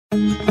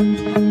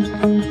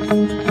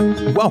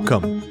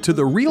Welcome to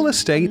the Real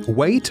Estate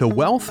Way to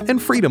Wealth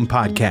and Freedom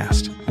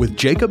podcast with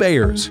Jacob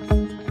Ayers,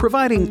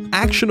 providing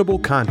actionable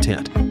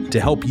content to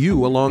help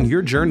you along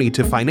your journey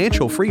to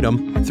financial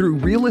freedom through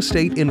real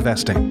estate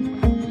investing.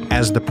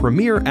 As the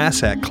premier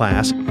asset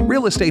class,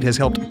 real estate has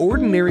helped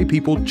ordinary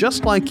people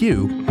just like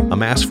you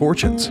amass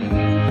fortunes.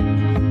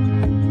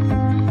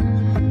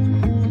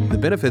 The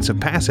benefits of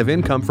passive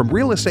income from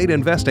real estate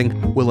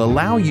investing will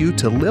allow you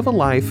to live a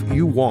life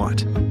you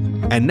want.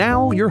 And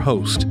now your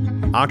host,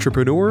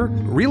 entrepreneur,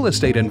 real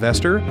estate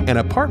investor, and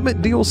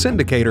apartment deal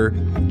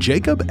syndicator,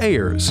 Jacob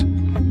Ayers.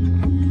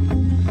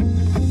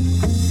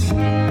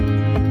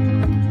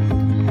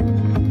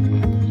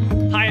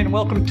 Hi, and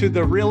welcome to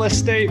the Real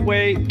Estate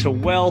Way to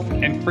Wealth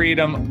and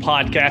Freedom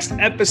podcast,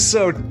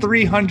 episode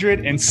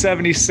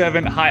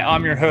 377. Hi,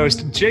 I'm your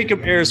host,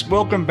 Jacob Ayers.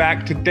 Welcome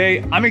back.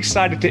 Today, I'm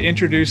excited to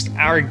introduce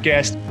our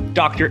guest,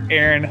 Dr.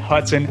 Erin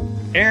Hudson.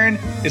 Erin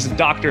is a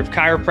doctor of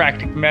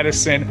chiropractic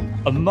medicine,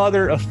 a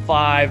mother of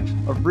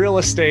 5, a real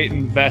estate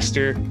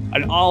investor,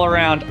 an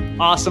all-around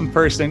awesome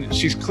person.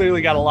 She's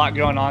clearly got a lot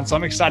going on, so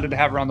I'm excited to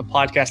have her on the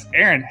podcast.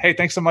 Erin, hey,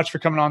 thanks so much for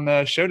coming on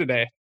the show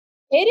today.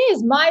 It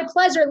is my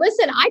pleasure.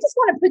 Listen, I just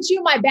want to put you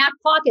in my back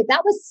pocket.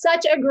 That was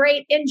such a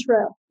great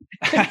intro.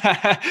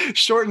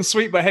 Short and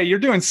sweet, but hey, you're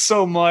doing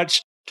so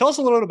much. Tell us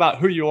a little bit about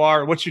who you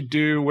are, what you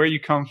do, where you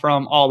come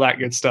from, all that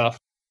good stuff.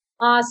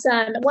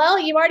 Awesome. Well,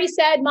 you already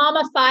said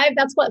Mama 5.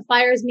 That's what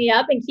fires me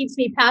up and keeps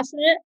me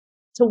passionate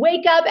to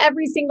wake up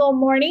every single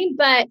morning.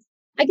 But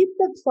I get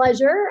the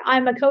pleasure.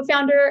 I'm a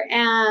co-founder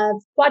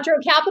of Quattro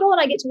Capital,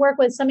 and I get to work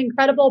with some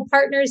incredible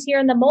partners here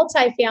in the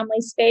multifamily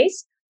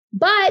space.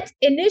 But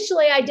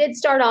initially, I did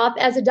start off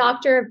as a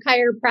doctor of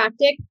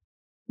chiropractic.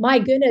 My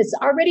goodness,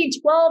 already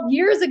 12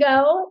 years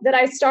ago that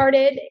I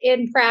started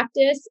in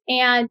practice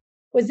and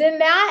was in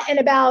that. And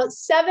about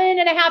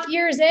 7.5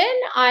 years in,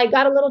 I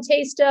got a little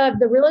taste of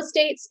the real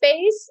estate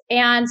space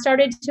and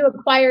started to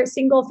acquire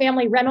single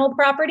family rental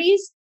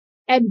properties.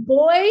 And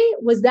boy,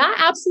 was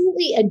that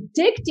absolutely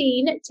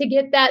addicting to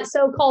get that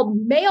so-called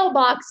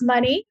mailbox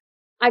money.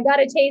 I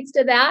got a taste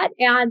of that.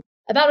 And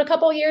about a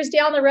couple of years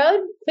down the road,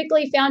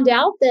 quickly found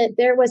out that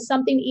there was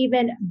something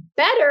even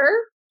better.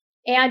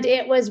 And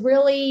it was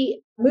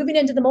really moving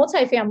into the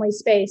multifamily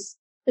space.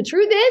 The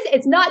truth is,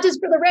 it's not just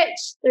for the rich.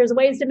 There's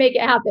ways to make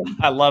it happen.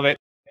 I love it.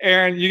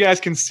 Erin, you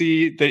guys can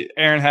see that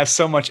Erin has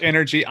so much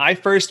energy. I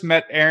first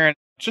met Erin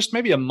just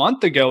maybe a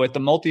month ago at the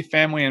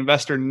Multifamily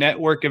Investor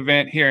Network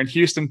event here in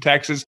Houston,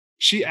 Texas.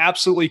 She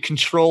absolutely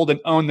controlled and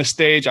owned the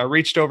stage. I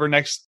reached over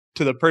next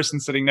to the person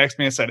sitting next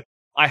to me and said,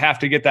 I have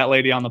to get that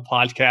lady on the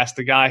podcast.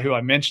 The guy who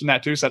I mentioned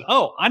that to said,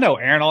 oh, I know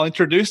Erin, I'll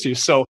introduce you.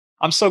 So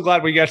I'm so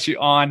glad we got you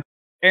on.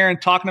 Erin,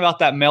 talking about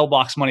that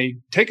mailbox money,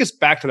 take us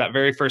back to that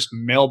very first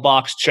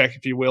mailbox check,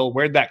 if you will.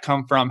 Where'd that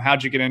come from?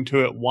 How'd you get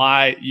into it?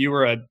 Why? You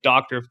were a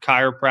doctor of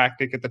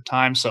chiropractic at the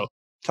time. So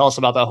tell us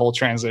about that whole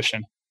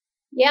transition.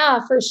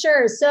 Yeah, for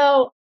sure.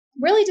 So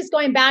really just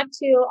going back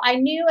to, I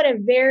knew at a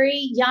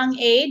very young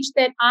age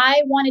that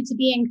I wanted to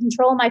be in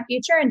control of my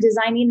future and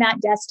designing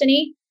that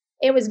destiny.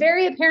 It was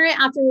very apparent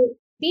after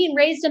being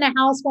raised in a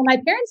house where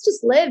my parents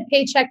just lived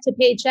paycheck to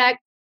paycheck.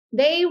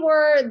 They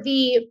were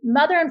the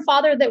mother and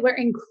father that were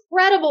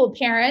incredible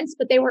parents,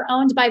 but they were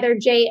owned by their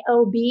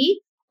JOB,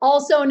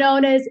 also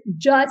known as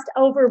just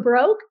over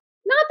broke.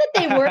 Not that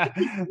they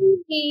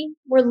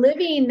were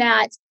living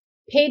that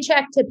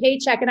paycheck to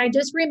paycheck. And I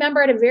just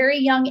remember at a very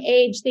young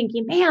age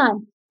thinking,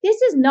 man,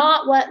 this is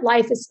not what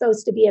life is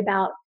supposed to be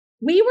about.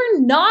 We were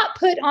not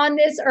put on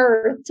this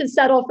earth to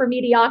settle for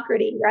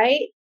mediocrity,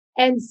 right?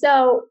 And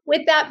so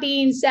with that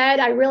being said,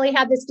 I really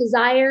had this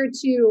desire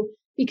to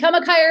become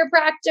a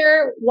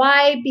chiropractor.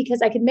 Why?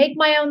 Because I could make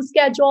my own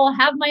schedule,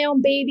 have my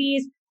own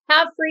babies,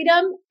 have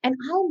freedom. And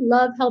I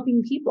love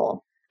helping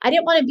people. I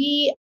didn't want to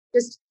be,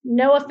 just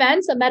no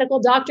offense, a medical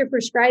doctor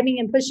prescribing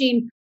and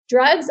pushing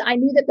drugs. I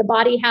knew that the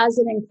body has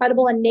an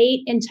incredible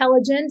innate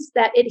intelligence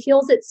that it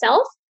heals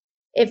itself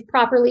if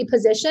properly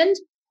positioned.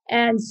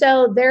 And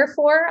so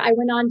therefore, I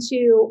went on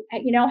to,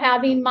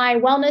 having my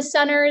wellness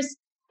centers.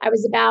 I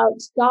was about,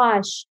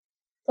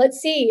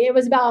 it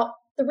was about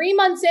 3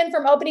 months in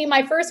from opening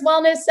my first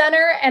wellness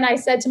center. And I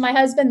said to my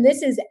husband,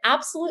 this is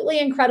absolutely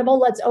incredible.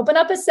 Let's open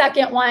up a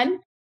second one.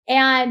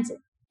 And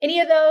any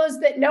of those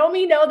that know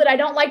me know that I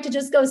don't like to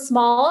just go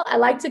small. I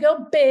like to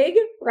go big,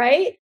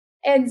 right?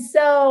 And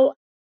so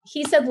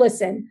he said,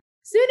 listen,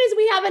 as soon as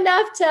we have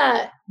enough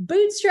to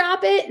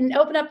bootstrap it and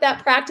open up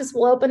that practice,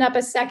 we'll open up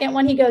a second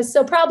one. He goes,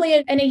 so probably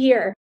in a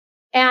year.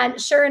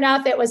 And sure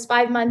enough, it was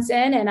 5 months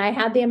in and I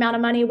had the amount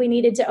of money we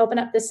needed to open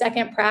up the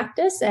second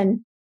practice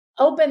and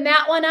open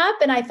that one up.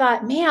 And I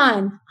thought,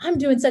 man, I'm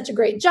doing such a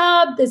great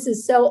job. This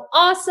is so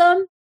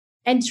awesome.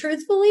 And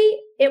truthfully,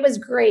 it was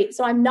great.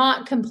 So I'm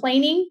not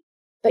complaining.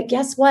 But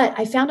guess what?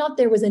 I found out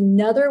there was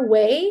another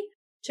way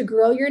to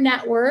grow your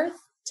net worth,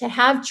 to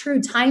have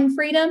true time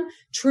freedom,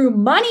 true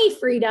money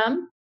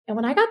freedom. And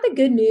when I got the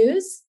good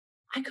news,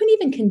 I couldn't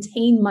even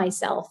contain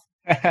myself.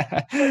 So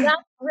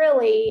that's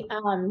really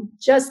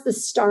just the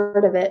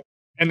start of it.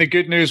 And the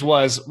good news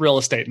was real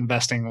estate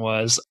investing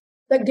was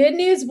The good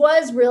news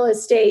was real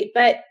estate,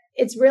 but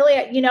it's really,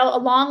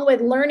 along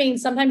with learning,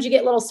 sometimes you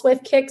get little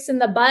swift kicks in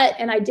the butt.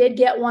 And I did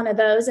get one of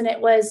those. And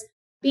it was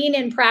being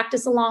in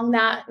practice along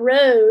that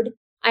road.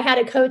 I had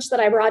a coach that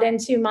I brought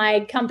into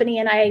my company,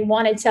 and I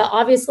wanted to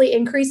obviously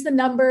increase the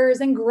numbers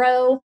and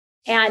grow.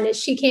 And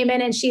she came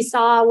in and she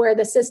saw where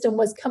the system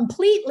was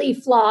completely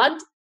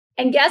flogged.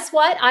 And guess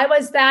what? I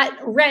was that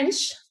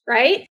wrench,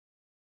 right?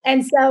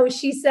 And so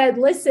she said,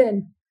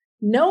 listen,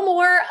 no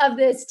more of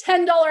this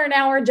 $10 an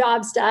hour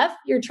job stuff.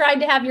 You're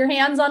trying to have your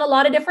hands on a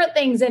lot of different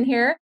things in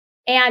here.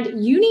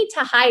 And you need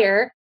to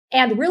hire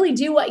and really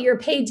do what you're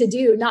paid to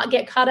do, not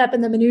get caught up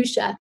in the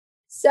minutia.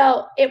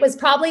 So it was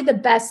probably the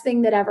best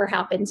thing that ever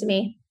happened to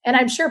me. And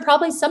I'm sure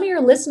probably some of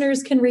your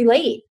listeners can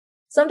relate.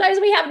 Sometimes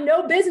we have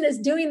no business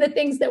doing the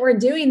things that we're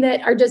doing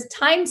that are just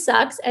time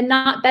sucks and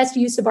not best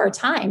use of our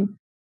time.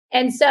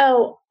 And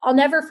so I'll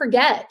never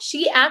forget,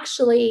 she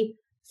actually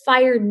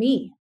fired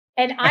me.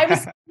 And I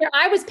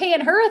was paying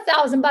her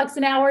 $1,000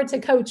 an hour to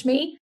coach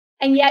me.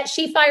 And yet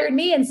she fired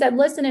me and said,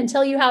 listen,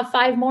 until you have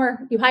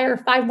you hire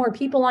 5 more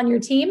people on your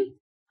team,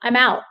 I'm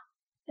out.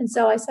 And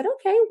so I said,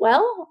 okay,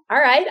 well, all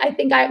right. I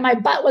think my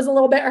butt was a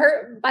little bit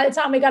hurt by the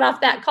time we got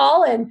off that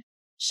call. And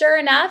sure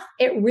enough,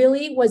 it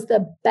really was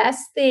the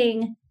best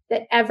thing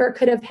that ever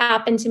could have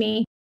happened to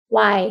me.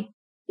 Why?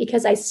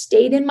 Because I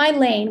stayed in my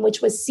lane,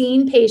 which was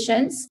seeing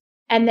patients.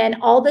 And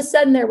then all of a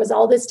sudden there was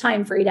all this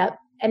time freed up.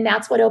 And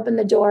that's what opened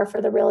the door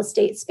for the real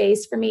estate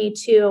space for me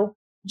to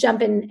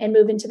jump in and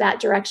move into that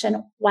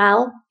direction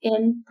while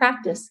in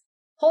practice.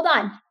 Hold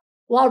on.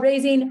 While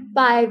raising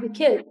 5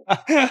 kids.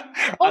 I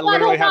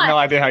literally have no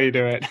idea how you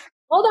do it.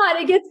 Hold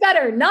on. It gets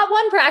better. Not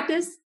 1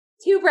 practice,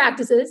 2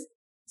 practices.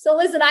 So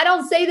listen, I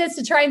don't say this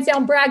to try and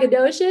sound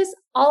braggadocious.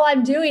 All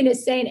I'm doing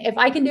is saying, if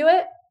I can do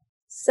it,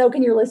 so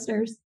can your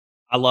listeners.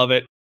 I love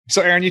it.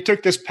 So Erin, you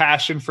took this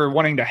passion for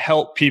wanting to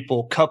help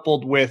people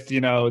coupled with,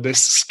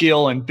 this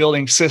skill and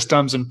building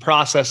systems and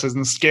processes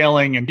and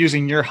scaling and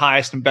using your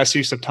highest and best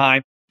use of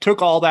time,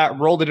 took all that,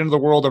 rolled it into the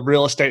world of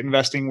real estate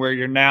investing where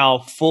you're now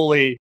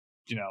fully,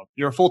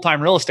 you're a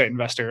full-time real estate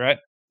investor, right?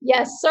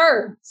 Yes,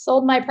 sir.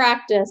 Sold my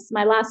practice,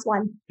 my last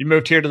one. You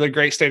moved here to the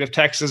great state of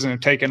Texas and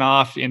have taken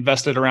off. You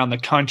invested around the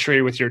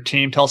country with your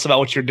team. Tell us about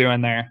what you're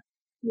doing there.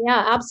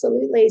 Yeah,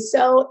 absolutely.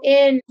 So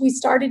we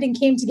started and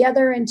came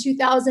together in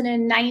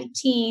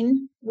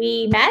 2019.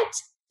 We met,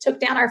 took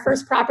down our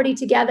first property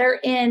together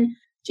in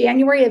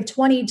January of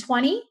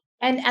 2020.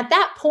 And at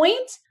that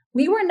point,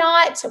 we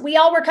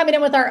all were coming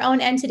in with our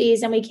own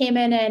entities, and we came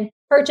in and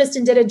purchased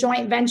and did a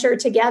joint venture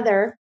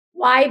together.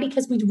 Why?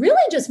 Because we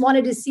really just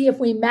wanted to see if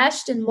we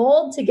meshed and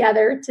molded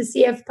together to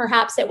see if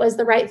perhaps it was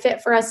the right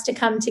fit for us to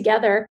come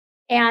together.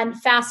 And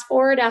fast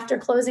forward, after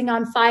closing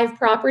on 5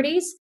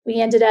 properties, we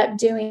ended up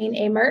doing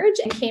a merge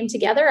and came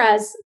together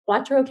as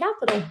Quattro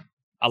Capital.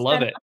 I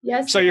love it.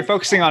 Yes. So you're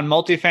focusing on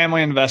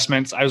multifamily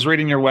investments. I was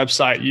reading your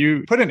website.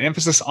 You put an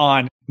emphasis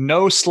on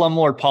no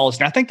slumlord policy.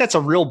 And I think that's a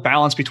real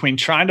balance between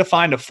trying to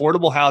find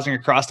affordable housing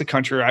across the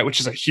country, right, which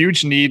is a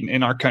huge need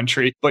in our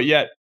country, but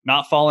yet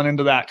not falling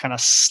into that kind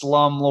of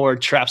slumlord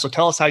trap. So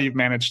tell us how you've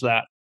managed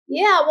that.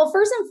 Yeah. Well,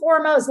 first and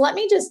foremost, let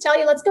me just tell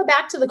you, let's go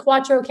back to the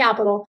Quattro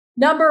Capital.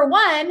 Number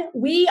 1,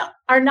 we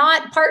are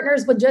not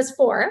partners with just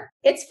 4.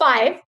 It's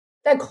 5.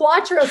 The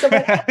Quattro, so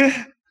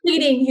we're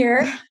leading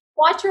here.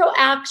 Quattro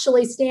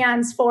actually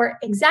stands for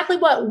exactly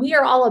what we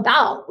are all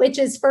about, which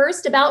is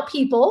first about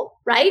people,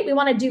 right? We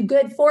want to do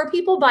good for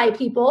people, by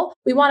people.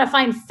 We want to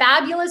find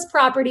fabulous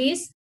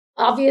properties,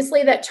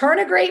 obviously, that turn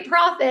a great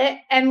profit.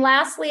 And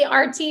lastly,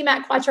 our team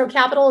at Quattro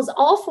Capital is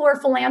all for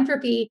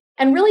philanthropy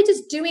and really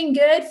just doing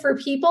good for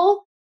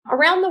people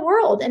around the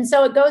world. And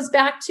so it goes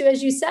back to,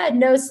 as you said,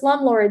 no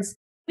slumlords.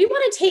 We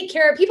want to take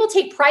care of people,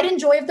 take pride and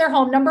joy of their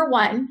home, number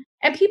 1.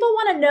 And people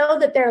want to know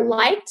that they're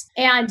liked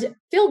and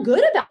feel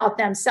good about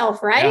themselves,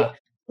 right? Yeah.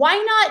 Why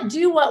not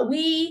do what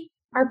we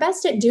are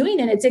best at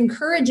doing? And it's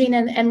encouraging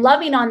and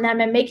loving on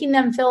them and making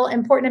them feel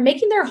important and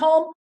making their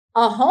home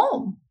a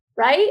home,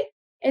 right?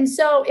 And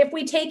so if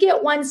we take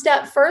it one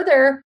step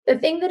further, the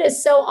thing that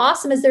is so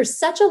awesome is there's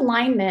such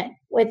alignment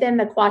within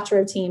the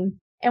Quattro team.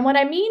 And what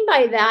I mean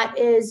by that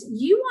is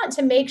you want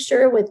to make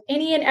sure with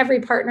any and every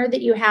partner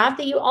that you have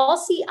that you all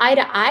see eye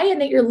to eye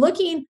and that you're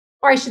looking,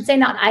 or I should say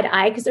not eye to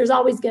eye, because there's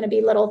always going to be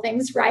little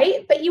things,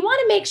 right? But you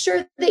want to make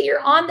sure that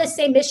you're on the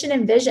same mission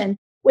and vision,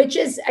 which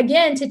is,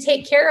 again, to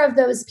take care of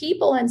those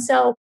people. And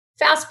so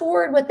fast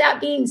forward, with that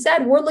being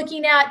said, we're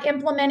looking at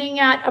implementing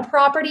at a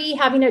property,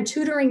 having a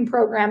tutoring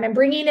program and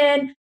bringing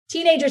in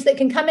teenagers that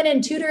can come in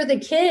and tutor the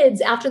kids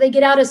after they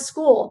get out of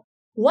school.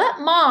 What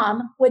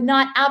mom would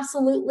not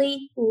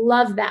absolutely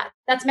love that?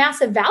 That's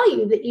massive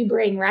value that you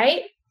bring,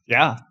 right?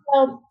 Yeah.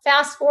 So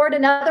fast forward,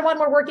 another one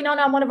we're working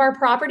on one of our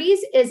properties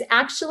is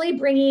actually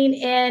bringing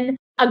in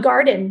a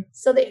garden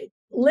so that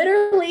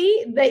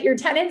literally that your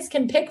tenants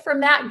can pick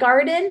from that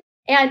garden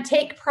and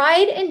take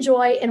pride and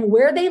joy in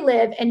where they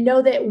live and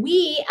know that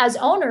we as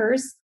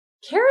owners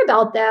care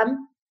about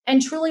them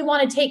and truly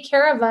want to take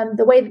care of them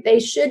the way that they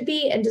should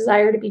be and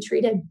desire to be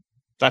treated.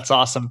 That's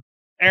awesome.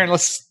 Erin,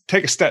 let's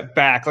take a step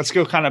back. Let's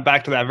go kind of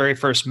back to that very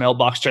first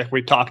mailbox check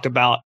we talked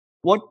about.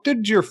 What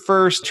did your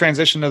first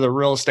transition to the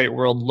real estate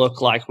world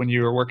look like when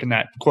you were working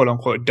that quote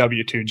unquote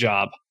W-2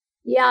 job?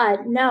 Yeah,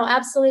 no,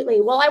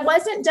 absolutely. Well, I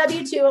wasn't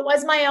W-2. It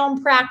was my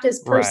own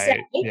practice per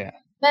se. Yeah.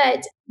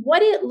 But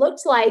what it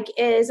looked like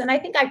is, and I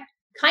think I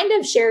kind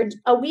of shared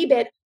a wee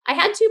bit, I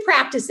had 2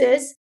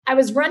 practices. I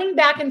was running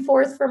back and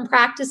forth from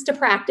practice to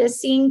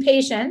practice, seeing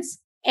patients,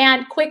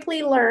 and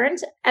quickly learned,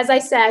 as I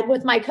said,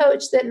 with my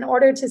coach, that in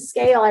order to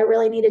scale, I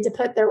really needed to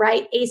put the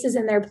right aces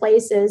in their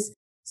places.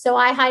 So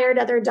I hired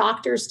other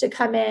doctors to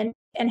come in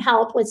and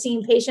help with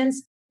seeing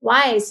patients.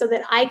 Why? So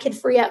that I could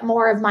free up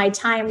more of my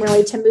time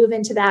really to move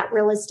into that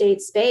real estate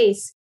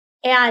space.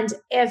 And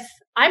if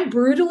I'm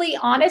brutally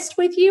honest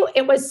with you,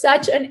 it was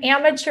such an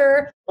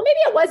amateur, well, maybe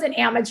it wasn't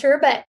amateur,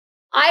 but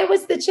I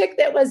was the chick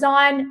that was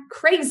on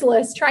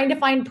Craigslist trying to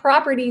find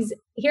properties.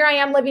 Here I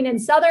am living in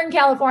Southern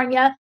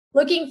California,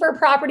 looking for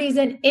properties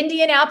in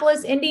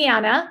Indianapolis,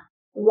 Indiana.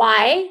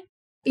 Why?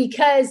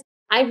 Because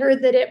I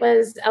heard that it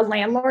was a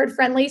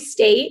landlord-friendly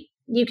state.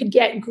 You could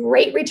get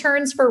great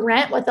returns for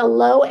rent with a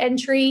low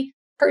entry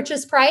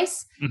purchase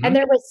price. Mm-hmm. And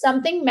there was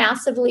something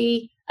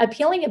massively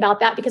appealing about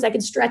that because I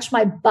could stretch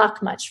my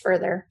buck much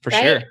further. For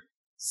sure.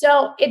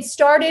 So it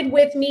started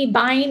with me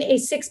buying a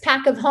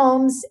 6-pack of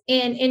homes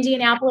in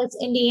Indianapolis,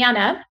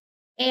 Indiana.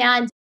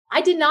 And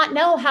I did not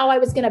know how I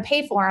was going to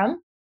pay for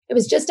them. It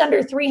was just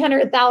under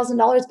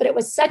 $300,000, but it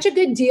was such a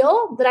good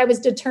deal that I was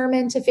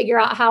determined to figure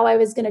out how I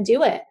was going to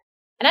do it.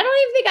 And I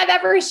don't even think I've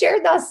ever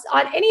shared this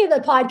on any of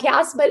the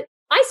podcasts, but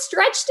I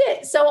stretched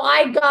it. So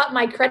I got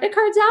my credit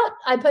cards out.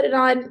 I put it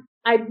on,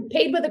 I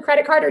paid with a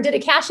credit card or did a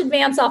cash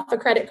advance off a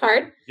credit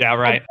card. Yeah,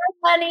 right. I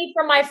borrowed money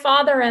from my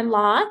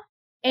father-in-law.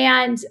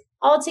 And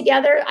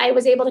altogether, I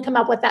was able to come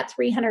up with that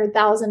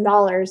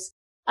 $300,000.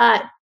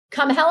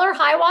 Come hell or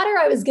high water,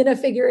 I was going to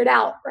figure it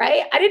out,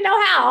 right? I didn't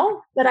know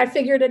how, but I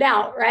figured it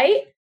out,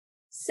 right?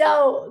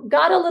 So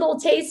got a little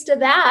taste of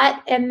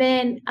that and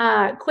then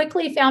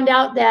quickly found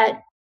out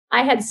that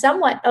I had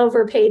somewhat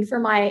overpaid for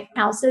my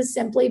houses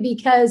simply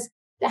because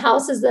the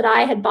houses that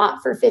I had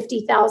bought for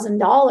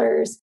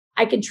 $50,000,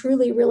 I could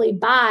truly, really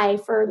buy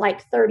for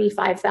like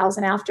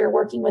 $35,000 after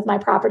working with my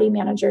property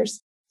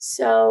managers.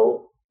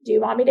 So do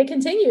you want me to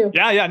continue?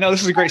 Yeah. No,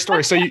 this is a great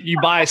story. So you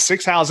buy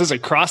 6 houses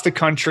across the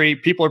country.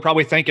 People are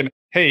probably thinking,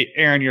 hey,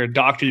 Erin, you're a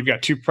doctor. You've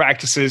got 2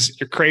 practices.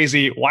 You're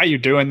crazy. Why are you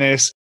doing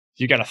this?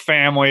 You got a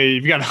family.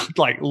 You've got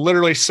like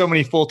literally so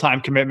many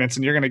full-time commitments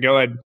and you're going to go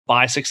ahead and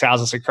buy 6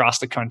 houses across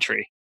the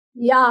country.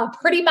 Yeah,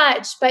 pretty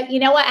much. But you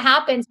know what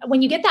happens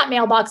when you get that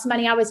mailbox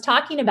money I was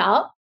talking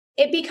about?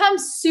 It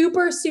becomes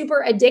super,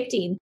 super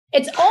addicting.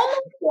 It's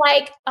almost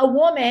like a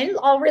woman.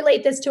 I'll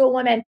relate this to a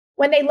woman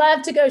when they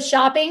love to go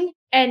shopping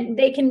and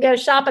they can go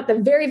shop at the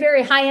very,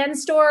 very high end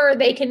store. Or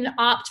they can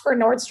opt for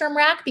Nordstrom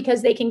Rack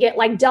because they can get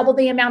like double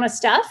the amount of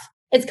stuff.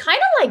 It's kind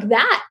of like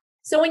that.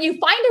 So when you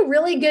find a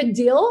really good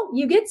deal,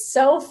 you get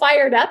so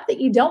fired up that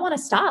you don't want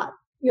to stop.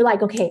 You're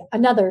like, okay,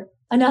 another,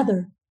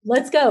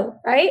 let's go.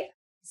 Right.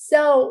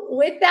 So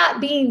with that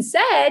being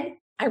said,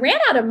 I ran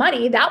out of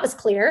money. That was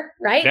clear.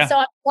 Right. Yeah. So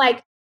I'm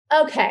like,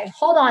 okay,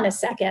 hold on a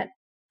second.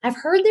 I've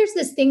heard there's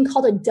this thing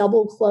called a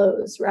double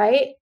close.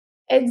 Right.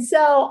 And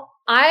so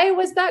I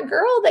was that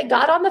girl that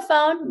got on the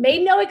phone,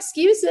 made no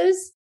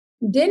excuses,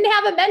 didn't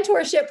have a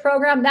mentorship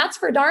program. That's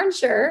for darn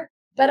sure.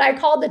 But I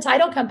called the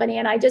title company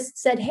and I just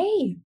said,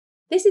 hey,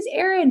 this is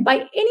Erin. By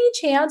any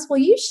chance, will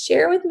you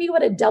share with me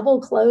what a double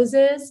close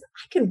is?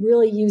 I could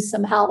really use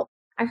some help.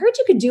 I heard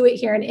you could do it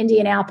here in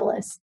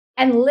Indianapolis.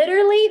 And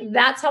literally,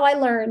 that's how I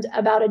learned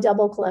about a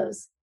double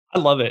close. I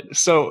love it.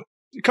 So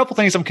a couple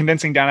things I'm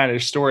condensing down out of your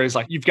story is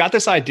like, you've got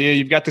this idea,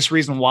 you've got this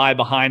reason why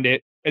behind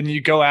it. And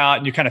you go out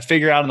and you kind of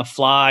figure it out on the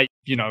fly,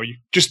 you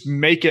just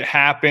make it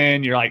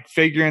happen. You're like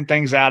figuring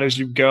things out as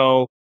you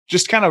go,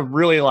 just kind of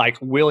really like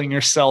willing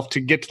yourself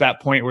to get to that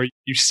point where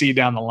you see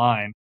down the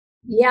line.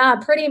 Yeah,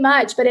 pretty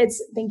much. But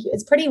thank you.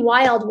 It's pretty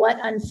wild what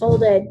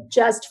unfolded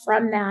just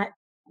from that.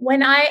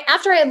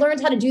 After I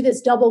learned how to do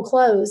this double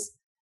close,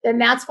 then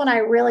that's when I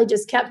really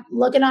just kept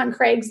looking on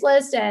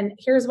Craigslist and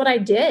here's what I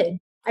did.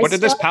 What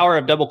did this power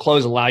of double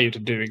close allow you to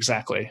do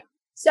exactly?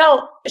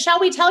 So shall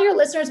we tell your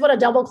listeners what a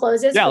double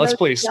close is? Yeah, let's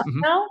please.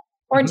 Know?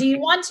 Or do you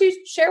want to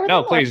share with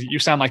them? No, please. You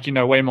sound like you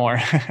know way more.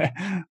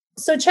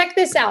 So check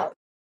this out.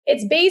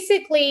 It's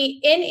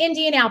basically in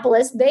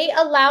Indianapolis, they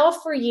allow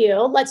for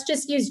you, let's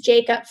just use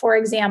Jacob, for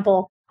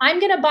example. I'm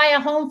going to buy a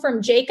home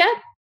from Jacob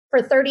for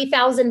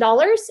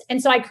 $30,000.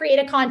 And so I create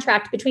a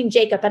contract between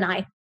Jacob and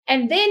I.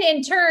 And then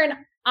in turn,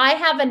 I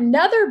have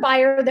another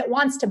buyer that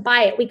wants to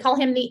buy it. We call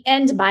him the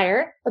end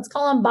buyer. Let's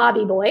call him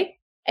Bobby Boy.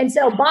 And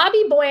so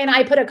Bobby Boy and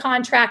I put a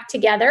contract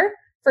together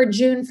for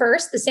June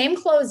 1st, the same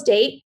close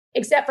date,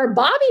 except for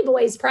Bobby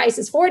Boy's price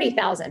is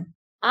 $40,000.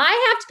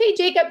 I have to pay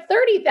Jacob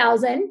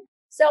 $30,000.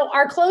 So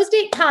our close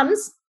date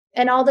comes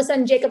and all of a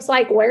sudden Jacob's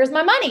like, where's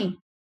my money?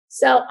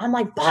 So I'm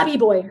like, Bobby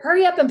Boy,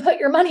 hurry up and put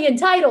your money in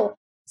title.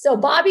 So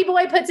Bobby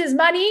Boy puts his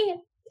money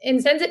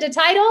and sends it to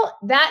title.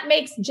 That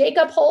makes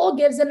Jacob whole,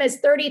 gives him his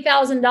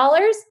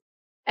 $30,000.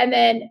 And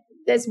then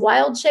this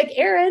wild chick,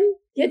 Erin,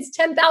 gets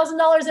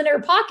 $10,000 in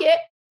her pocket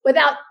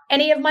without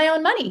any of my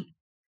own money.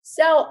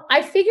 So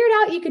I figured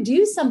out you could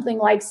do something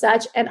like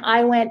such. And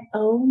I went,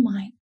 oh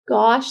my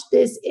gosh,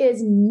 this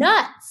is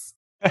nuts.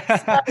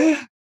 So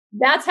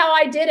that's how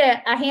I did it.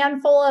 A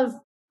handful of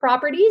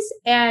properties.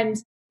 And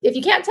if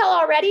you can't tell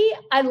already,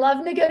 I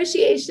love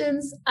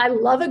negotiations. I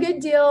love a good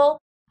deal.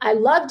 I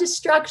love to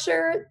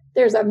structure.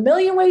 There's a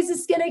million ways to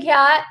skin a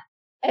cat.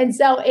 And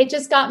so it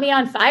just got me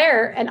on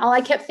fire. And all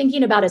I kept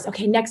thinking about is,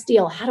 okay, next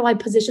deal. How do I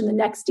position the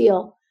next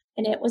deal?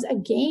 And it was a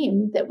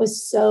game that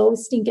was so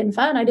stinking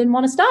fun. I didn't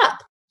want to stop.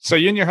 So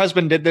you and your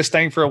husband did this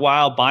thing for a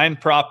while, buying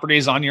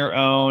properties on your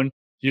own,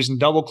 using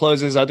double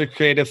closes, other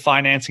creative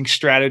financing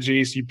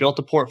strategies. You built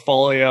a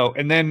portfolio.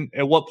 And then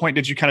at what point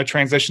did you kind of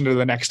transition to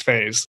the next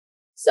phase?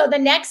 So the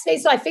next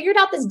phase, so I figured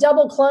out this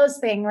double close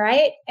thing,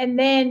 right? And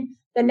then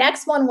the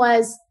next one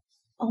was,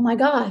 oh my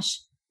gosh,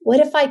 what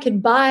if I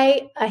could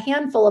buy a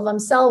handful of them,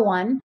 sell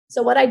one?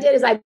 So what I did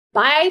is I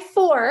buy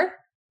 4,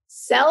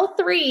 sell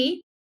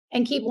 3,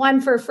 and keep 1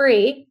 for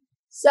free.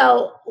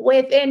 So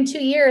within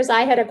 2 years,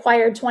 I had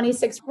acquired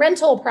 26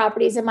 rental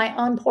properties in my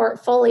own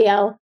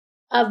portfolio,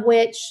 of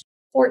which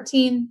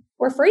 14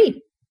 were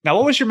free. Now,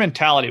 what was your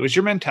mentality? Was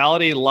your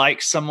mentality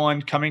like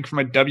someone coming from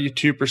a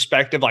W-2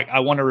 perspective? Like,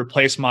 I want to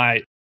replace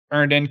my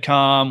earned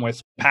income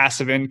with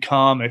passive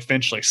income,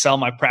 eventually sell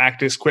my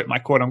practice, quit my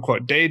quote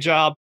unquote day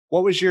job.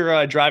 What was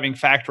your driving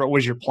factor? What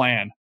was your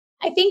plan?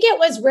 I think it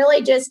was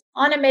really just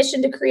on a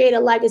mission to create a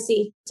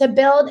legacy, to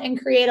build and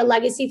create a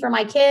legacy for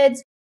my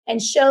kids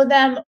and show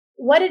them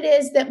what it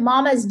is that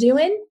mama's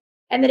doing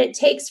and that it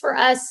takes for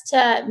us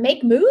to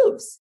make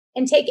moves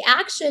and take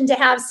action to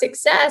have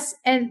success.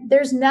 And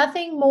there's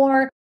nothing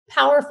more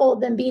powerful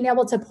than being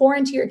able to pour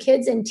into your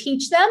kids and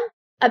teach them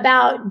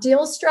about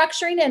deal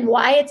structuring and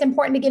why it's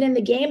important to get in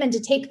the game and to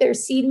take their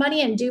seed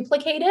money and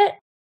duplicate it.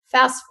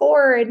 Fast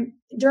forward,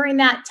 during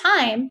that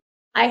time,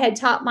 I had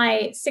taught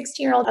my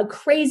 16-year-old a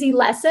crazy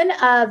lesson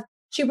of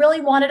she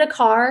really wanted a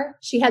car.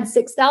 She had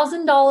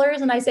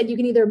 $6,000. And I said, you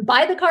can either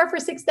buy the car for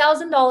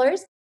 $6,000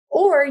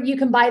 or you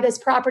can buy this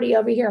property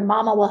over here.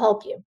 Mama will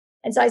help you.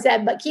 And so I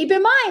said, but keep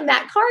in mind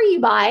that car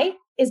you buy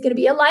is going to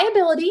be a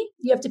liability.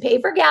 You have to pay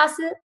for gas.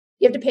 You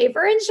have to pay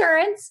for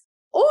insurance,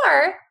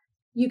 or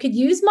you could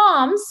use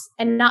mom's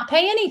and not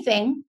pay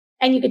anything.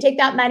 And you could take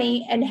that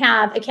money and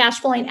have a cash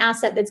flowing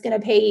asset that's going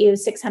to pay you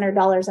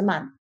 $600 a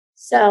month.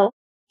 So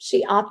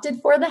she opted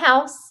for the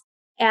house.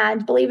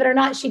 And believe it or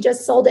not, she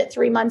just sold it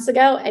 3 months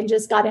ago and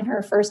just got in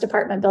her first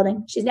apartment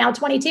building. She's now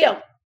 22.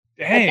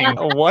 Dang,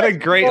 what a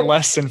great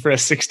lesson for a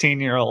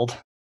 16-year-old.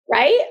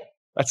 Right?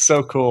 That's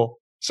so cool.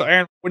 So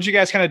Erin, what did you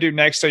guys kind of do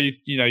next? So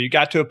you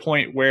got to a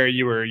point where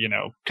you were,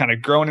 kind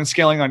of growing and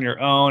scaling on your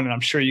own. And I'm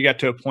sure you got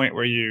to a point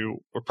where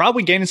you were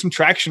probably gaining some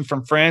traction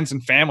from friends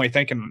and family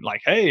thinking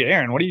like, hey,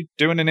 Erin, what are you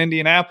doing in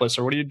Indianapolis?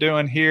 Or what are you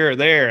doing here or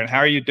there? And how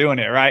are you doing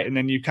it? Right. And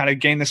then you kind of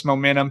gain this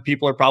momentum.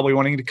 People are probably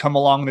wanting to come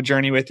along the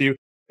journey with you.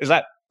 Is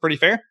that pretty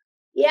fair?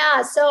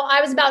 Yeah. So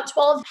I was about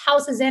 12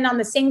 houses in on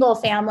the single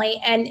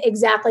family, and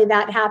exactly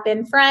that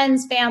happened.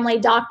 Friends, family,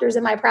 doctors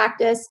in my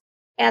practice.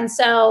 And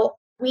so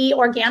we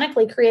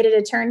organically created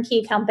a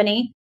turnkey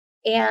company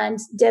and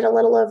did a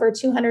little over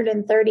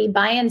 230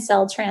 buy and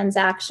sell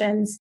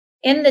transactions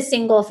in the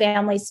single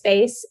family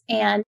space,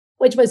 and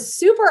which was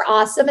super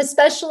awesome,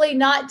 especially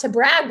not to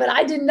brag, but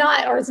I did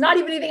not, or it's not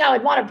even anything I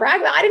would want to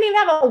brag about. I didn't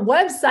even have a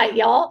website,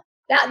 y'all.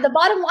 That the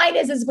bottom line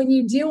is when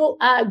you do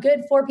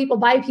good for people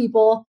by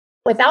people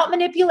without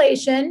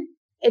manipulation,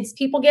 it's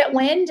people get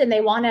wind and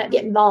they want to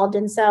get involved.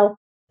 And so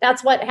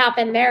that's what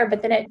happened there.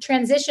 But then it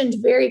transitioned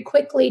very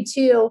quickly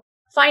to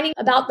finding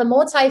about the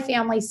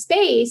multifamily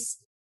space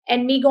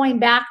and me going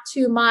back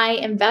to my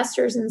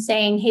investors and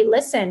saying, hey,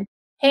 listen,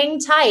 hang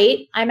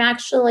tight. I'm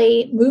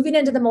actually moving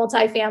into the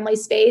multifamily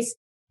space.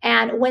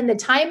 And when the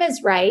time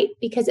is right,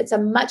 because it's a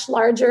much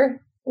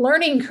larger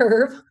learning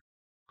curve,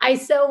 I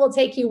so will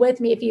take you with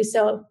me if you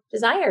so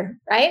desire,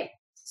 right?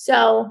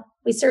 So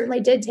we certainly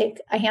did take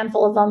a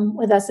handful of them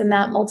with us in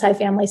that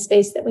multifamily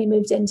space that we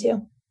moved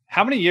into.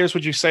 How many years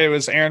would you say it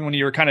was, Erin, when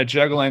you were kind of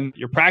juggling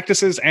your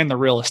practices and the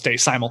real estate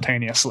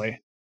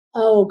simultaneously?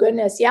 Oh,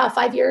 goodness. Yeah,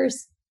 5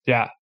 years.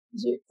 Yeah.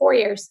 4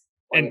 years.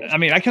 And I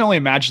mean, I can only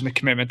imagine the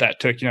commitment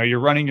that took. You're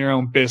running your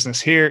own business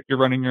here. You're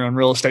running your own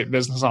real estate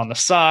business on the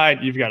side.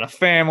 You've got a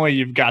family.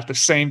 You've got the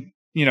same,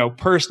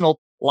 personal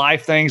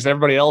life things that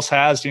everybody else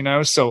has,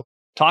 So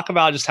talk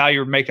about just how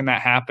you're making that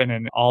happen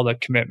and all the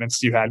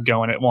commitments you had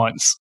going at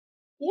once.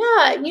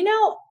 Yeah.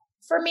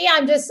 For me,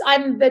 I'm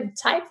the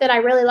type that I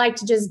really like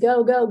to just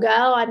go.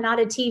 I'm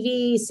not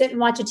sit and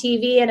watch a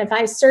TV. And if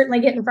I certainly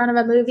get in front of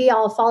a movie,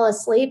 I'll fall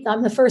asleep.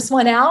 I'm the first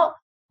one out.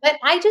 But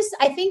I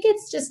think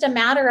it's just a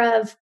matter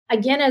of,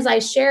 again, as I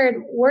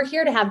shared, we're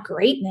here to have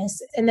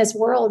greatness in this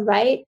world,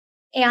 right?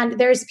 And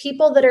there's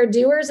people that are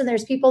doers and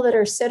there's people that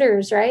are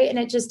sitters, right? And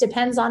it just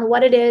depends on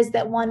what it is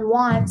that one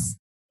wants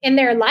in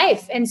their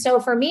life. And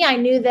so for me, I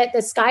knew that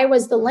the sky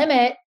was the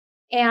limit.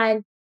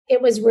 And it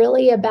was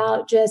really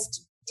about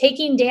just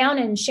taking down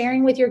and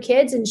sharing with your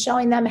kids and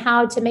showing them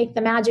how to make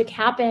the magic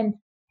happen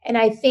And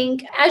I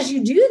think as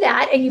you do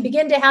that and you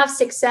begin to have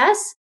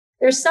success,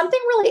 there's something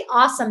really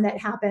awesome that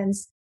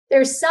happens.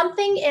 There's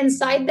something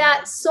inside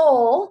that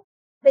soul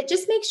that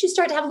just makes you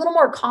start to have a little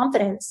more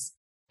confidence.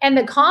 And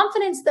the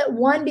confidence that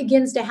one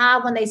begins to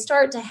have when they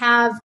start to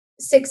have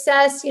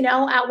success,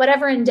 at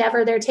whatever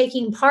endeavor they're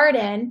taking part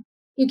in,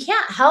 you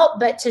can't help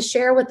but to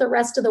share with the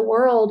rest of the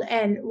world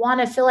and want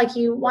to feel like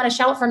you want to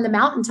shout from the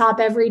mountaintop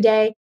every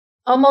day,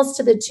 almost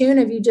to the tune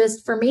of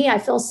for me, I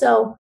feel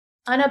so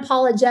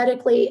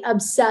unapologetically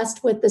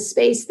obsessed with the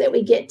space that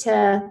we get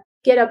to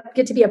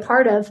be a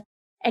part of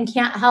and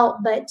can't help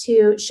but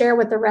to share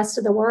with the rest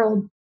of the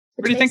world.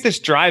 Where do you think this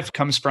drive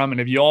comes from? And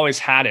have you always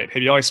had it?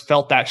 Have you always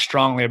felt that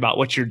strongly about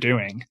what you're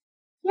doing?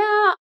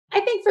 Yeah, I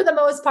think for the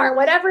most part,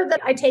 whatever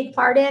that I take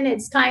part in,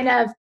 it's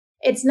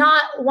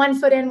not one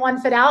foot in, one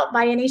foot out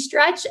by any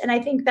stretch. And I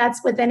think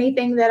that's with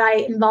anything that I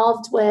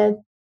involved with.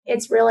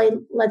 It's really,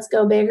 let's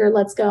go big or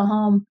let's go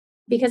home.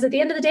 Because at the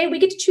end of the day, we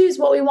get to choose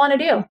what we want to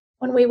do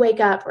when we wake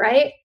up,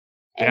 right?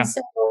 And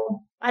so,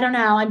 I don't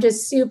know,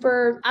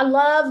 I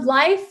love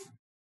life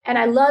and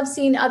I love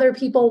seeing other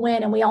people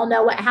win. And we all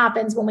know what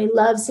happens when we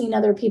love seeing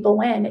other people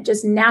win. It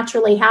just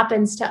naturally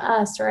happens to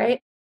us,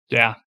 right?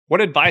 Yeah. What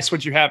advice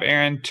would you have,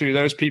 Erin, to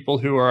those people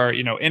who are,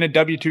 in a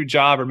W-2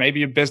 job or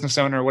maybe a business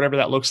owner or whatever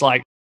that looks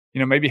like,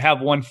 maybe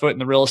have one foot in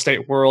the real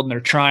estate world and they're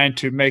trying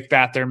to make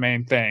that their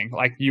main thing,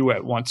 like you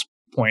at one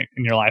point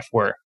in your life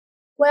were?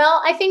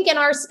 Well, I think in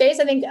our space,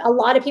 I think a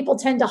lot of people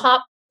tend to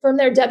hop from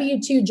their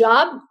W-2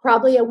 job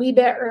probably a wee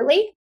bit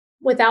early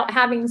without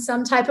having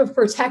some type of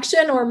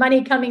protection or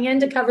money coming in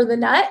to cover the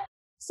nut.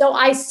 So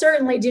I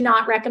certainly do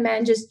not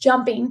recommend just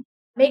jumping.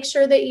 Make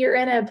sure that you're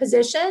in a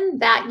position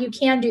that you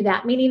can do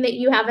that, meaning that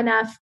you have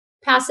enough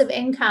passive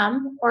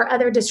income or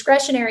other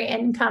discretionary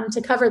income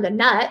to cover the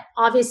nut.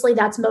 Obviously,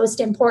 that's most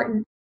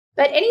important.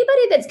 But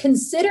anybody that's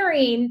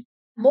considering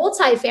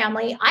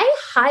multifamily, I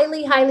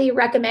highly, highly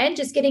recommend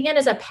just getting in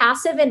as a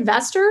passive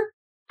investor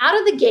out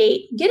of the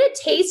gate, get a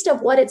taste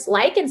of what it's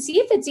like and see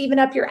if it's even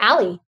up your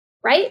alley,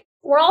 right?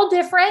 We're all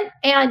different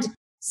and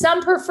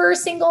some prefer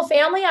single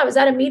family. I was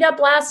at a meetup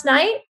last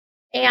night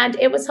and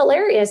it was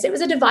hilarious. It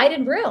was a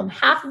divided room.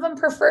 Half of them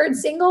preferred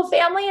single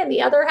family and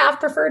the other half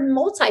preferred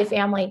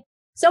multifamily.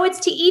 So it's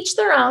to each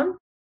their own.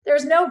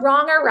 There's no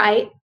wrong or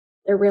right.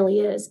 There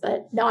really is,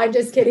 but no, I'm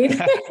just kidding.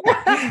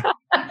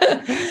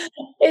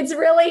 It's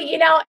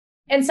really,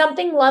 and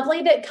something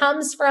lovely that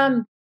comes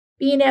from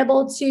being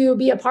able to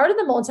be a part of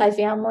the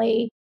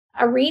multifamily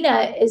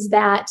arena is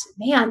that,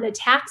 man, the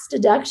tax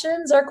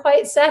deductions are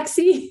quite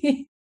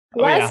sexy.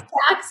 Less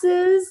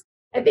taxes.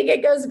 I think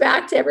it goes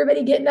back to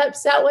everybody getting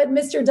upset with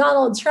Mr.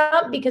 Donald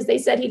Trump because they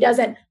said he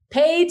doesn't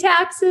pay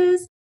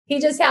taxes. He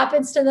just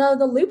happens to know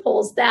the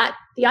loopholes that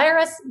the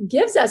IRS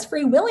gives us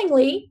free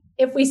willingly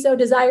if we so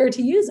desire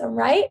to use them,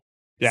 right?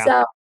 Yeah.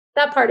 So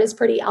that part is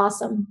pretty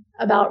awesome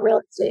about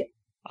real estate.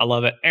 I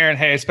love it. Erin,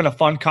 hey, it's been a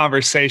fun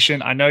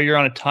conversation. I know you're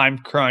on a time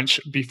crunch.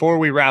 Before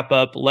we wrap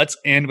up, let's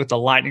end with the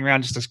lightning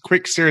round, just a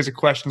quick series of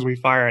questions we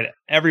fire at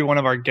every one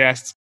of our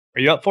guests.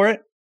 Are you up for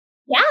it?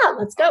 Yeah,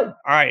 let's go. All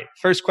right.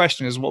 First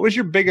question is, what was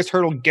your biggest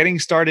hurdle getting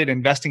started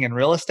investing in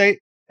real estate?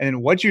 And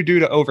then what'd you do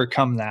to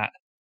overcome that?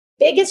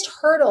 Biggest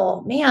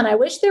hurdle? Man, I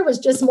wish there was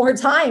just more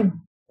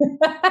time.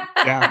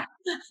 Yeah.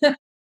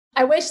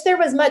 I wish there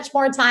was much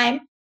more time.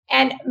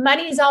 And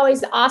money is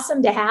always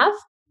awesome to have.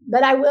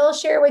 But I will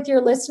share with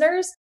your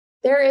listeners,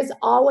 there is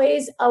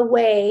always a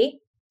way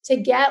to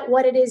get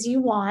what it is you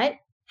want.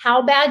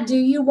 How bad do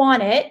you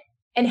want it?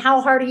 And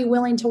how hard are you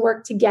willing to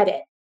work to get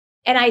it?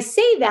 And I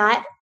say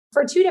that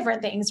for two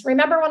different things.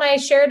 Remember when I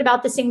shared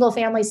about the single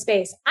family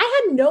space?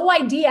 I had no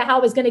idea how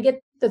I was going to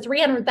get the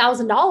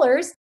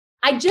 $300,000.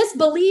 I just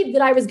believed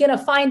that I was going to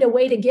find a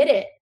way to get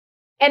it.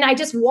 And I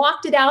just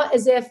walked it out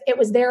as if it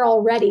was there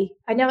already.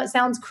 I know it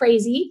sounds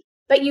crazy,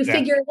 but you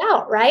figure it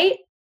out, right?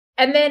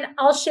 And then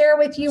I'll share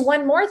with you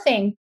one more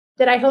thing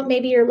that I hope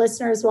maybe your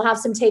listeners will have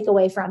some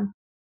takeaway from.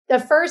 The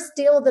first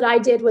deal that I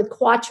did with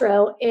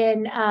Quattro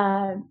in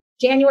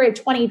January of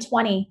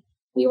 2020,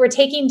 we were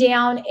taking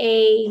down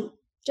a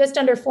just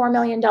under $4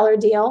 million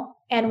deal,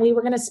 and we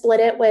were going to split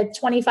it with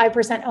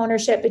 25%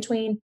 ownership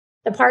between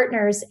the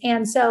partners.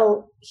 And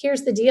so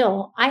here's the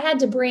deal. I had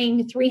to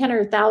bring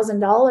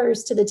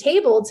 $300,000 to the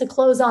table to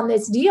close on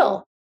this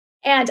deal.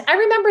 And I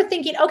remember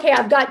thinking, okay,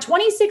 I've got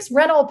 26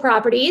 rental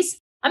properties.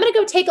 I'm going to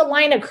go take a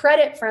line of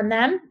credit from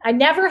them. I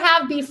never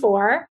have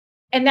before.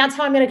 And that's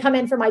how I'm going to come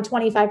in for my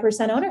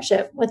 25%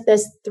 ownership with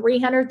this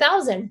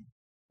 $300,000.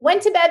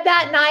 Went to bed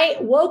that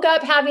night, woke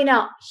up having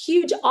a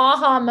huge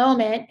aha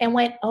moment and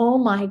went, oh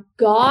my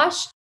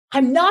gosh,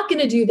 I'm not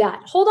going to do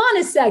that. Hold on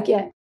a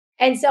second.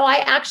 And so I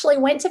actually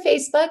went to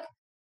Facebook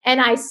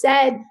and I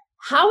said,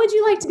 how would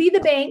you like to be the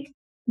bank,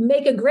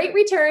 make a great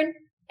return,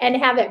 and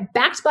have it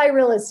backed by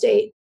real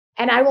estate?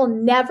 And I will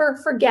never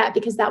forget,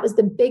 because that was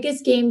the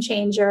biggest game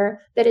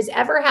changer that has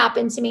ever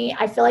happened to me.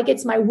 I feel like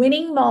it's my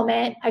winning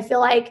moment. I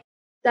feel like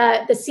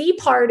the sea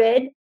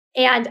parted.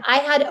 And I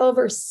had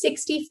over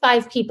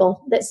 65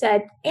 people that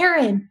said,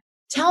 Erin,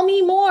 tell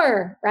me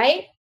more,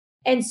 right?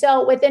 And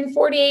so within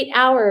 48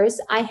 hours,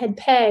 I had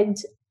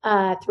pegged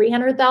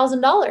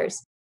 $300,000.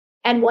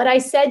 And what I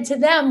said to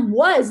them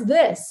was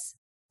this.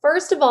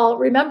 First of all,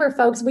 remember,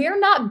 folks, we are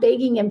not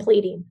begging and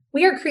pleading.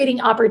 We are creating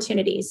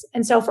opportunities.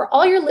 And so for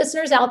all your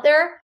listeners out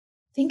there,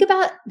 think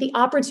about the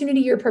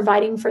opportunity you're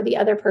providing for the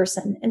other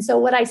person. And so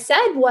what I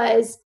said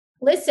was,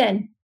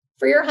 listen,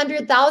 for your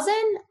 100,000,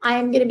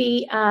 I'm going to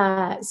be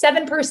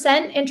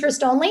 7%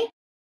 interest only.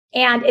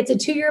 And it's a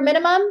 2-year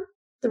minimum,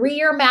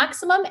 3-year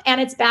maximum.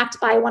 And it's backed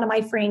by one of my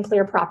free and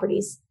clear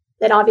properties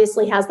that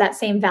obviously has that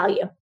same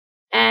value.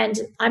 And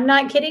I'm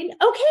not kidding.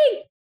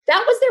 Okay,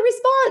 that was their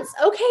response.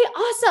 Okay,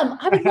 awesome.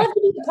 I would love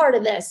to be a part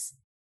of this.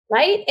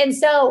 Right. And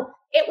so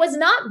it was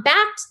not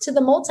backed to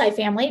the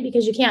multifamily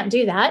because you can't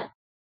do that,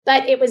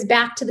 but it was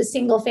backed to the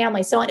single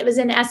family. So it was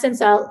in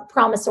essence a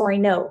promissory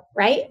note,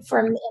 right,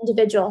 from the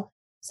individual.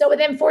 So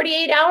within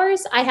 48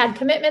 hours, I had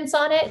commitments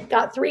on it,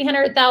 got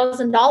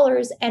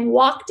 $300,000 and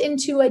walked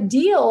into a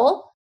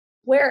deal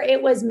where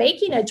it was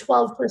making a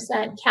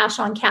 12% cash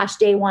on cash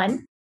day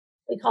one.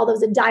 We call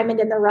those a diamond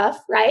in the rough,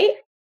 right?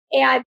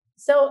 And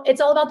so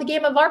it's all about the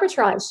game of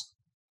arbitrage.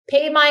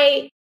 Pay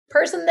my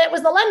person that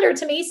was the lender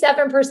to me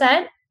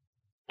 7%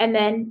 and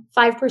then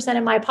 5%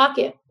 in my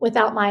pocket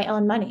without my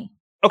own money.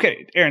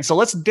 Okay, Erin, so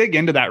let's dig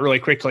into that really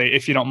quickly,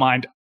 if you don't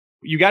mind.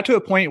 You got to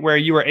a point where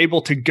you were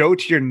able to go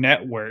to your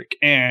network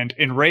and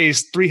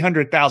raise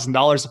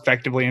 $300,000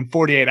 effectively in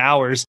 48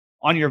 hours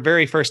on your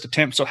very first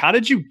attempt. So how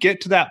did you get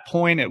to that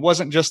point? It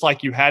wasn't just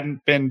like you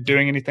hadn't been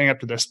doing anything up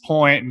to this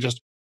point and just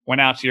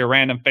went out to your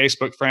random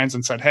Facebook friends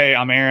and said, hey,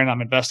 I'm Erin,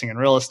 I'm investing in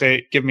real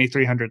estate, give me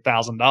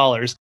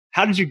 $300,000.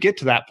 How did you get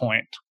to that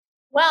point?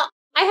 Well,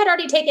 I had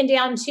already taken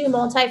down 2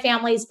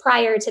 multifamilies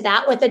prior to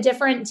that with a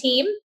different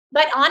team.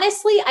 But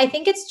honestly, I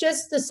think it's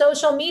just the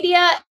social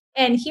media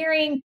and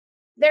hearing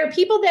there are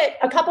people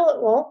that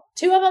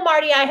 2 of them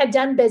already I had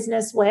done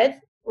business with,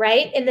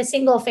 right, in the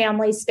single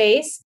family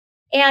space.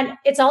 And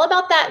it's all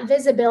about that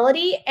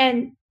visibility.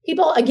 And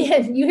people,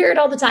 again, you hear it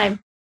all the time.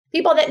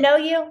 People that know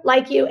you,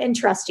 like you, and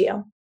trust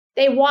you.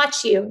 They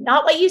watch you,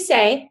 not what you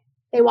say.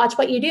 They watch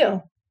what you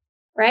do,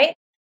 right?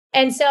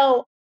 And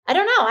so I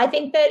don't know. I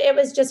think that it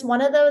was just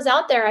one of those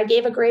out there. I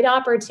gave a great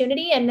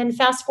opportunity. And then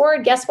fast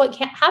forward, guess what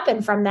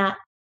happened from that?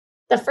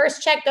 The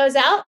first check goes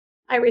out.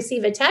 I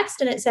receive a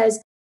text and it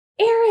says,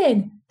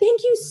 Erin,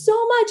 thank you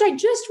so much. I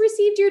just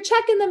received your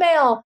check in the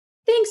mail.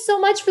 Thanks so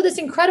much for this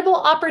incredible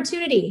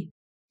opportunity.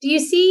 Do you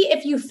see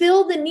if you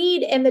fill the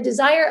need and the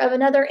desire of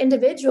another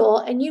individual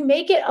and you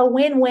make it a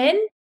win-win,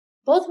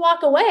 both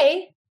walk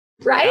away,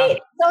 right?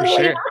 Yeah,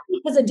 totally happy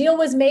because a deal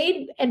was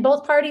made and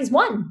both parties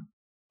won.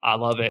 I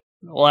love it.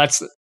 Well,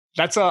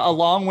 that's a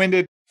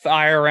long-winded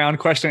fire round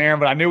question, Erin,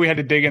 but I knew we had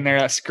to dig in there.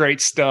 That's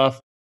great stuff.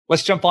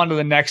 Let's jump on to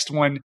the next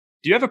one.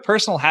 Do you have a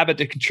personal habit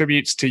that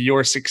contributes to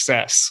your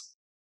success?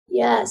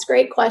 Yes,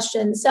 great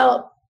question.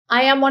 So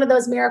I am one of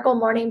those miracle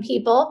morning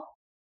people,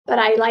 but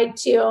I like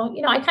to,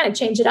 I kind of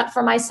change it up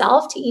for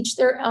myself, to each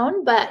their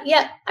own. But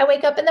yeah, I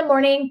wake up in the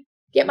morning,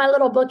 get my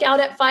little book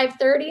out at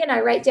 5:30 and I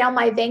write down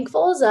my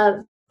thankfuls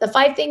of the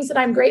 5 things that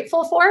I'm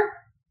grateful for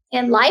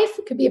in life.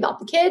 It could be about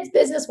the kids,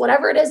 business,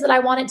 whatever it is that I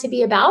want it to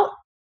be about.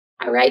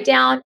 I write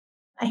down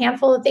a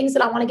handful of things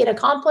that I want to get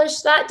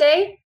accomplished that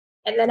day.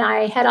 And then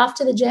I head off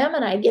to the gym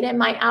and I get in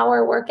my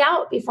hour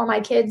workout before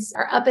my kids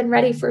are up and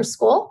ready for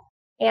school.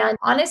 And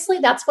honestly,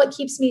 that's what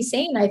keeps me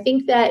sane. I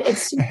think that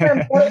it's super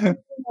important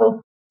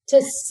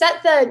to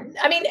set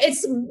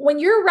it's when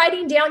you're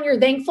writing down your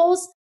thankfuls,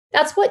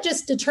 that's what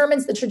just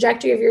determines the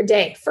trajectory of your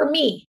day for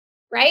me,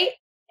 right?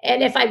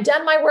 And if I've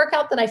done my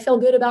workout, then I feel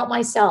good about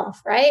myself,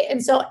 right?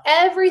 And so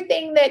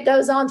everything that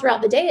goes on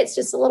throughout the day, it's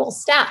just a little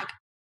stack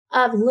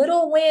of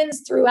little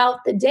wins throughout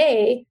the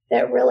day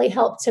that really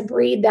help to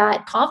breed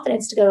that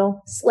confidence to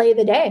go slay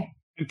the day.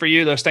 And for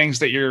you, those things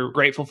that you're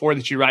grateful for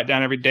that you write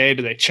down every day,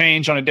 do they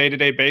change on a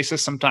day-to-day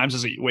basis? Sometimes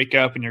is it you wake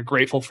up and you're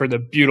grateful for the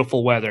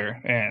beautiful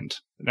weather and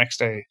the next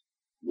day?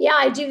 Yeah,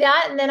 I do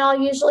that. And then I'll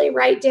usually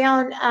write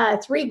down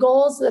 3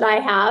 goals that I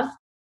have.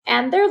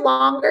 And they're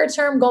longer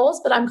term goals,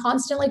 but I'm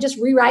constantly just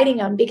rewriting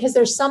them because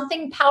there's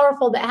something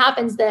powerful that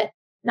happens that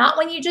not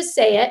when you just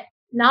say it,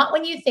 not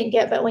when you think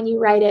it, but when you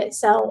write it.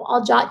 So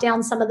I'll jot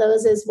down some of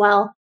those as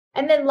well.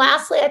 And then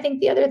lastly, I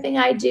think the other thing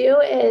I do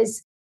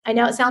is, I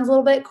know it sounds a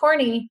little bit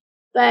corny,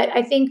 but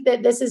I think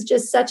that this is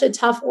just such a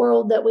tough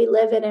world that we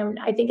live in. And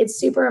I think it's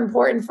super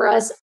important for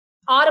us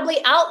audibly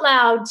out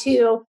loud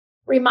to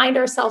remind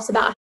ourselves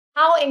about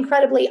how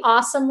incredibly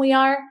awesome we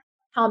are,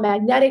 how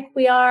magnetic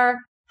we are,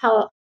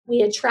 how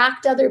we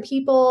attract other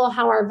people,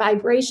 how our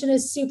vibration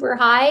is super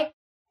high.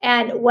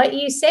 And what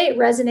you say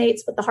resonates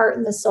with the heart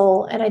and the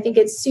soul. And I think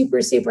it's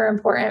super, super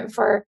important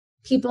for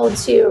people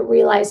to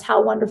realize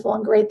how wonderful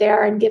and great they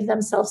are and give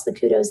themselves the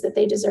kudos that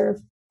they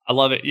deserve. I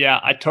love it.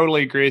 Yeah, I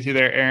totally agree with you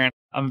there, Erin.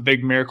 I'm a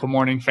big Miracle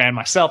Morning fan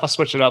myself. I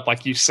switch it up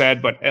like you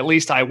said, but at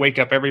least I wake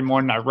up every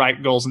morning. I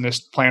write goals in this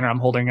planner I'm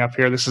holding up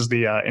here. This is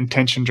the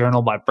Intention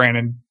Journal by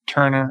Brandon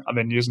Turner. I've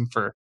been using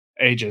for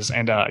ages.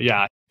 And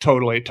yeah,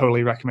 totally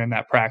recommend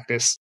that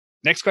practice.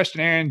 Next question,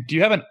 Erin. Do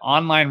you have an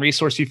online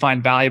resource you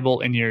find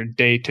valuable in your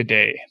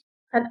day-to-day?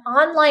 An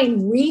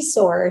online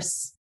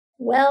resource?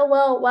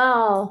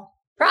 Well.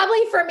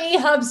 Probably for me,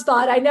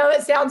 HubSpot. I know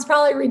it sounds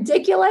probably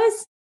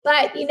ridiculous,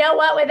 but you know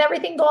what? With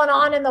everything going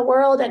on in the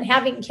world and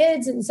having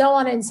kids and so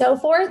on and so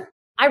forth,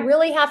 I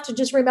really have to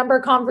just remember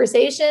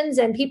conversations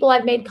and people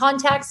I've made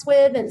contacts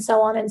with and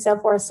so on and so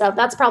forth. So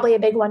that's probably a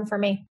big one for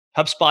me.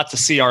 HubSpot's a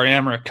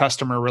CRM or a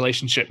customer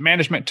relationship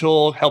management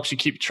tool, helps you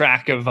keep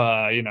track of,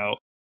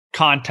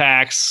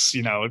 contacts,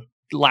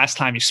 last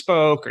time you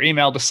spoke or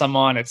emailed to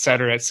someone, et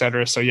cetera, et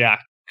cetera. So yeah,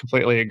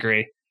 completely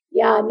agree.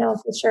 Yeah, no,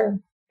 for sure.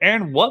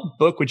 Erin, what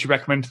book would you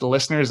recommend to the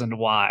listeners and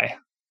why?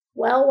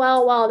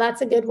 Well,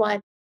 that's a good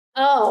one.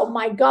 Oh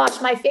my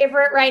gosh. My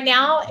favorite right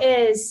now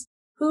is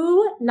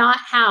Who, Not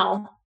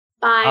How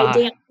by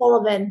Dan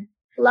Sullivan.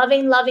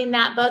 Loving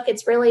that book.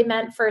 It's really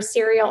meant for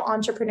serial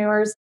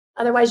entrepreneurs.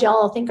 Otherwise,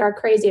 y'all think are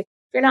crazy. If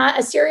you're not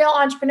a serial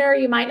entrepreneur,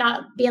 you might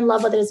not be in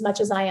love with it as much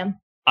as I am.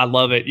 I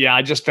love it. Yeah,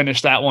 I just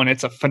finished that one.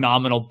 It's a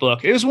phenomenal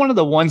book. It was one of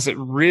the ones that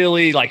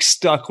really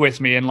stuck with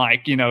me. And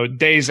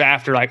days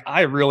after,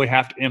 I really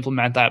have to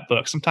implement that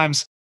book.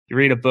 Sometimes you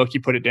read a book,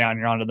 you put it down,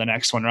 you're on to the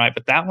next one, right?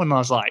 But that one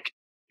was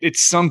it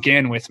sunk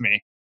in with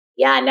me.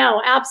 Yeah,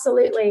 no,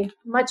 absolutely.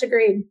 Much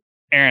agreed.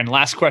 Erin,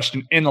 last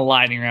question in the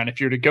lightning round. If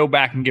you were to go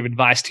back and give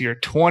advice to your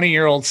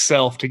 20-year-old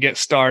self to get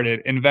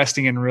started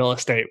investing in real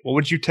estate, what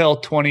would you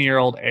tell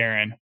 20-year-old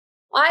Erin?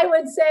 I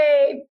would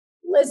say,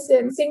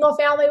 listen, single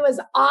family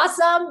was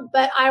awesome,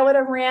 but I would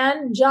have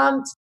ran,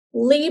 jumped,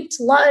 leaped,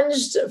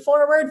 lunged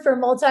forward for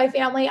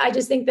multifamily. I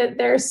just think that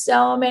there's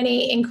so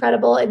many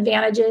incredible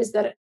advantages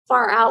that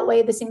far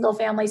outweigh the single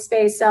family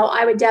space. So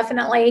I would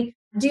definitely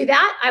do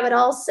that. I would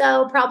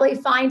also probably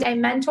find a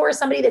mentor,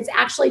 somebody that's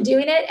actually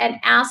doing it, and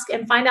ask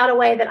and find out a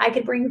way that I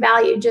could bring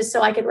value just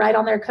so I could ride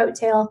on their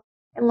coattail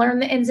and learn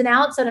the ins and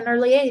outs at an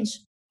early age.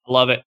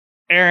 Love it.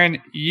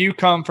 Erin, you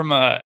come from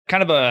a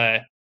kind of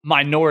a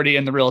minority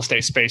in the real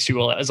estate space, you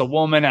will, as a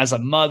woman, as a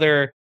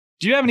mother.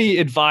 Do you have any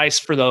advice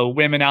for the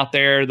women out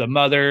there, the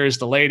mothers,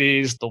 the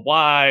ladies, the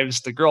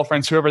wives, the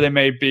girlfriends, whoever they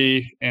may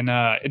be, in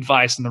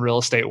advice in the real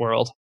estate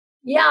world?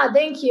 Yeah,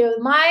 thank you.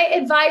 My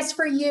advice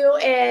for you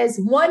is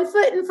one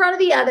foot in front of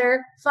the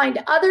other, find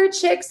other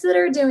chicks that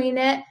are doing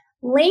it,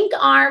 link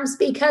arms,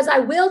 because I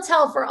will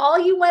tell for all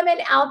you women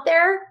out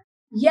there,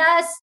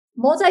 yes,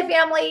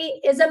 multifamily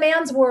is a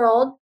man's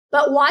world,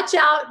 but watch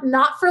out,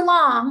 not for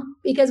long,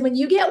 because when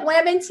you get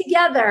women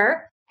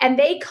together and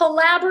they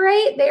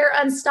collaborate, they're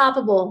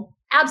unstoppable.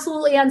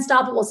 Absolutely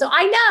unstoppable. So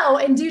I know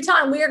in due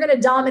time, we are going to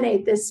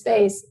dominate this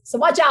space. So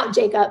watch out,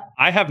 Jacob.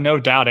 I have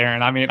no doubt,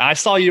 Erin. I mean, I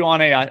saw you on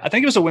I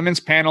think it was a women's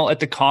panel at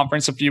the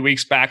conference a few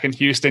weeks back in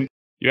Houston.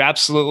 You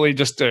absolutely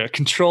just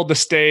controlled the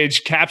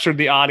stage, captured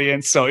the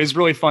audience. So it's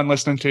really fun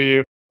listening to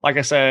you. Like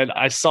I said,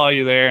 I saw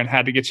you there and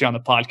had to get you on the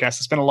podcast.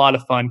 It's been a lot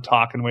of fun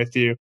talking with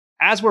you.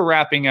 As we're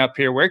wrapping up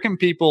here, where can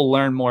people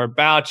learn more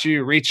about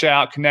you, reach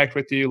out, connect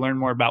with you, learn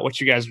more about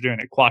what you guys are doing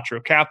at Quattro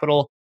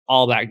Capital,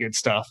 all that good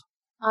stuff?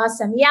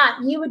 Awesome. Yeah,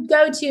 you would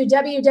go to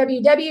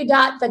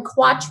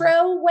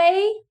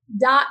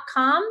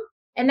www.thequattroway.com,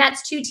 and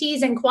that's 2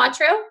 T's in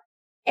Quattro.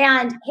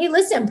 And hey,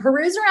 listen,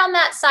 peruse around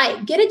that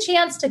site. Get a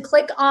chance to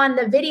click on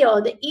the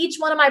video that each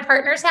one of my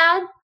partners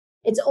had.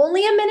 It's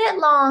only a minute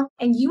long,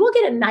 and you will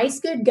get a nice,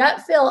 good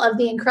gut feel of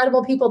the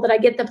incredible people that I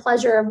get the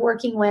pleasure of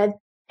working with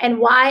and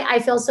why I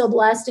feel so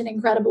blessed and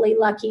incredibly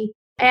lucky.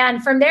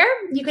 And from there,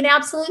 you can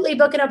absolutely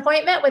book an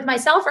appointment with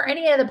myself or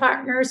any of the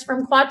partners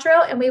from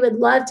Quattro, and we would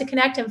love to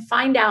connect and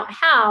find out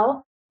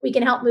how we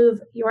can help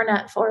move your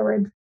nut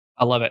forward.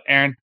 I love it.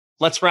 Erin,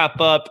 let's wrap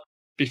up.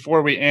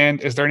 Before we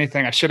end, is there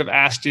anything I should have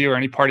asked you or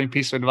any parting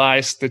piece of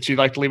advice that you'd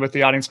like to leave with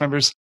the audience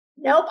members?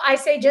 Nope. I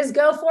say just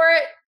go for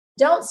it.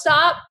 Don't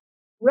stop.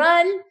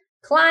 Run,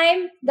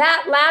 climb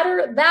that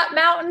ladder, that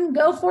mountain,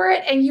 go for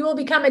it, and you will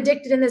become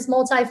addicted in this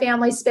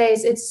multifamily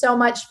space. It's so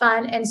much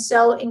fun and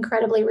so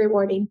incredibly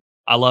rewarding.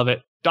 I love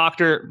it.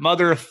 Doctor,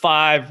 mother of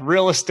 5,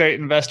 real estate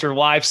investor,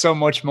 wife, so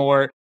much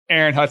more.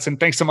 Erin Hudson,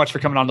 thanks so much for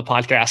coming on the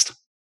podcast.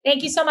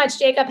 Thank you so much,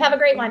 Jacob. Have a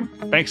great one.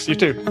 Thanks. You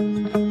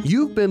too.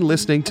 You've been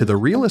listening to the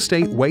Real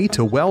Estate Way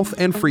to Wealth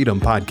and Freedom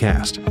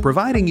podcast,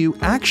 providing you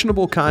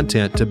actionable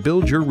content to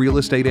build your real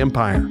estate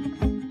empire.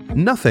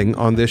 Nothing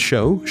on this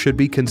show should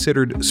be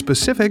considered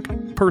specific,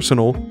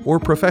 personal, or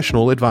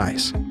professional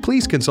advice.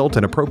 Please consult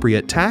an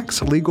appropriate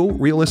tax, legal,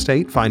 real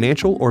estate,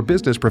 financial, or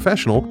business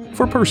professional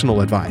for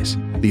personal advice.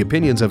 The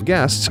opinions of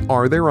guests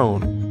are their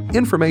own.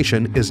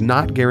 Information is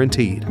not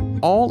guaranteed.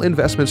 All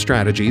investment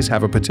strategies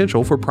have a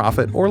potential for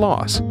profit or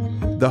loss.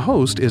 The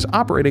host is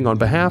operating on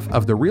behalf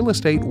of the Real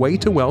Estate Way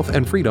to Wealth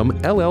and Freedom,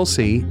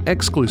 LLC,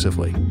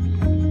 exclusively.